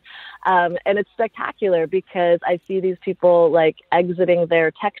times. And it's spectacular because I see these people like exiting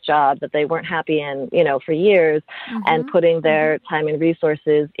their tech job that they weren't happy in, for years, and putting their time and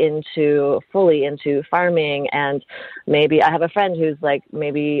resources fully into farming. And maybe I have a friend who's like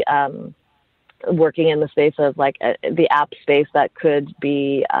maybe working in the space of like the app space that could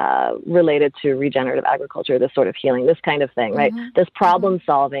be related to regenerative agriculture, this sort of healing, this kind of thing, right? This problem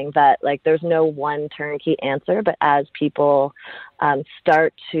solving that like there's no one turnkey answer, but as people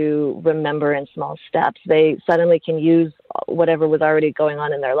start to remember in small steps, they suddenly can use whatever was already going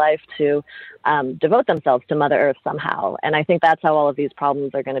on in their life to devote themselves to Mother Earth somehow. And I think that's how all of these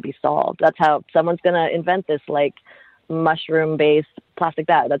problems are going to be solved. That's how someone's going to invent this like mushroom-based plastic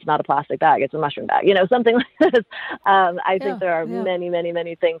bag. That's not a plastic bag. It's a mushroom bag, something like this. I think there are many, many,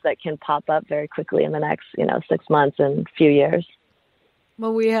 many things that can pop up very quickly in the next, 6 months and few years.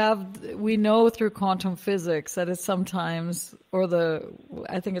 Well, we know through quantum physics that it's sometimes,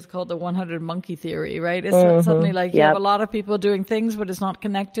 I think it's called the 100 monkey theory, right? It's suddenly like you have a lot of people doing things, but it's not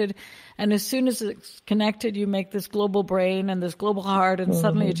connected. And as soon as it's connected, you make this global brain and this global heart, and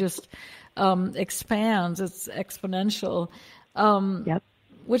suddenly it just expands. It's exponential.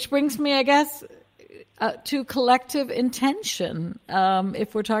 Which brings me, I guess, to collective intention.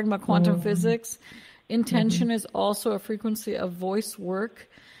 If we're talking about quantum physics, intention is also a frequency of voice work.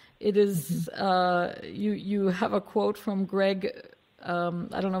 It is, you have a quote from Greg,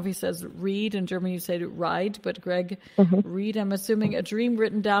 I don't know if he says read. In German you say ride, but Greg Reed, I'm assuming a dream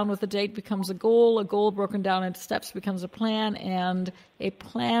written down with a date becomes a goal broken down into steps becomes a plan, and a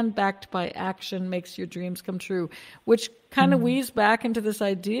plan backed by action makes your dreams come true, which kind of weaves back into this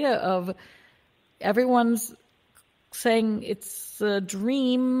idea of everyone's saying it's a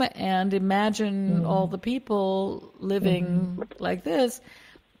dream and imagine all the people living like this.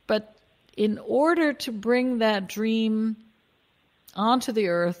 But in order to bring that dream onto the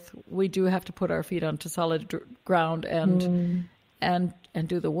earth, we do have to put our feet onto solid ground and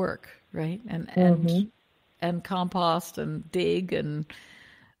do the work, right? And compost and dig and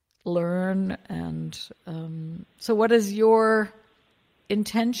learn. And so what is your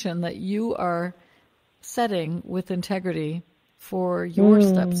intention that you are setting with integrity for your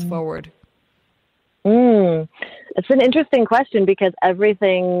steps forward? It's an interesting question because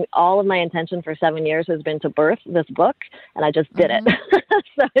all of my intention for 7 years has been to birth this book, and I just did it.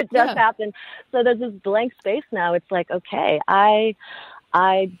 So it just happened. So there's this blank space now. It's like, okay, I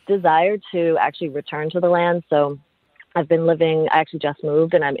desire to actually return to the land. So I actually just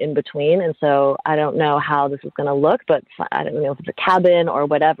moved and I'm in between. And so I don't know how this is going to look, but I don't know if it's a cabin or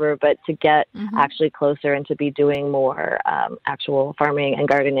whatever, but to get actually closer and to be doing more actual farming and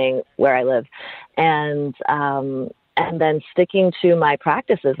gardening where I live. And then sticking to my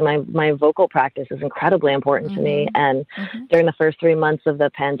practices. My vocal practice is incredibly important to me. And during the first 3 months of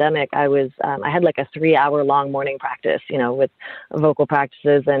the pandemic, I had like a 3-hour-long morning practice, with vocal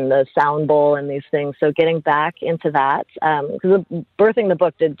practices and the sound bowl and these things. So getting back into that, because birthing the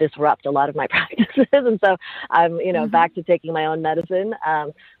book did disrupt a lot of my practices. And so I'm, back to taking my own medicine,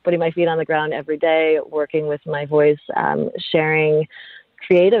 putting my feet on the ground every day, working with my voice, sharing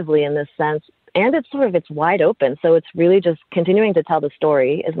creatively in this sense. it's wide open. So it's really just continuing to tell the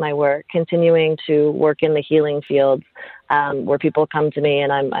story is my work, continuing to work in the healing fields, where people come to me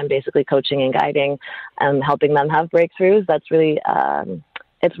and I'm basically coaching and guiding and helping them have breakthroughs. That's really,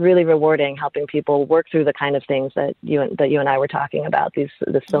 it's really rewarding, helping people work through the kind of things that you and I were talking about,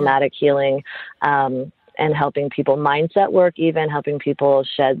 the somatic healing, and helping people mindset work, even helping people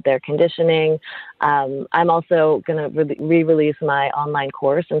shed their conditioning. I'm also going to re-release my online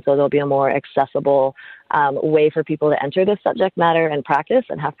course, and so there'll be a more accessible way for people to enter this subject matter and practice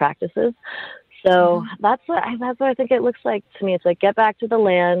and have practices. So that's what I think it looks like to me. It's like, get back to the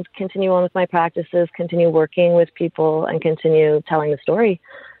land, continue on with my practices, continue working with people, and continue telling the story.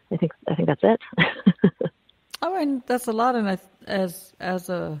 I think that's it. Oh, and that's a lot. And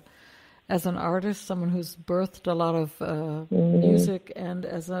as an artist, someone who's birthed a lot of music, and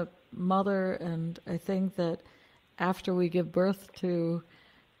as a mother, and I think that after we give birth to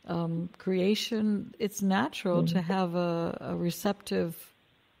creation, it's natural to have a receptive,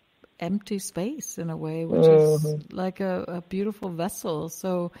 empty space in a way, which is like a beautiful vessel.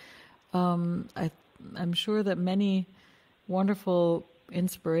 So I'm sure that many wonderful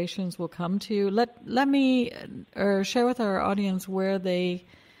inspirations will come to you. Let me share with our audience where they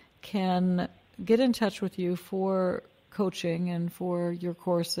can get in touch with you for coaching and for your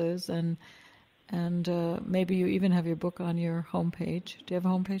courses, and maybe you even have your book on your homepage. Do you have a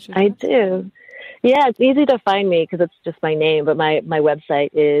homepage? I do. Yeah, it's easy to find me because it's just my name, but my website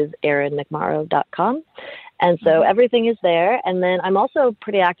is erinmcmorrow.com. And so everything is there. And then I'm also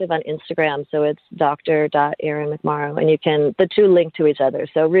pretty active on Instagram. So it's dr.erinmcmorrow. And the two link to each other.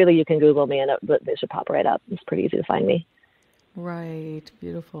 So really you can Google me and they should pop right up. It's pretty easy to find me. Right.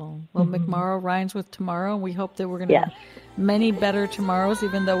 Beautiful. Well, McMorrow rhymes with tomorrow. We hope that we're going to have many better tomorrows,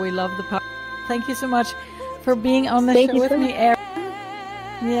 even though we love the podcast. Thank you so much for being on the show with me, Erin.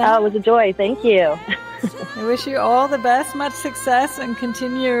 Yeah. Oh, it was a joy. Thank you. I wish you all the best, much success, and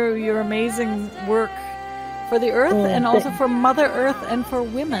continue your amazing work for the earth and also for Mother Earth and for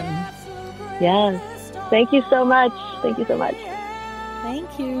women. Yes. Thank you so much. Thank you so much.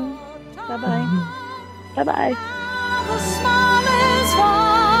 Thank you. Bye-bye. Bye-bye. The smile is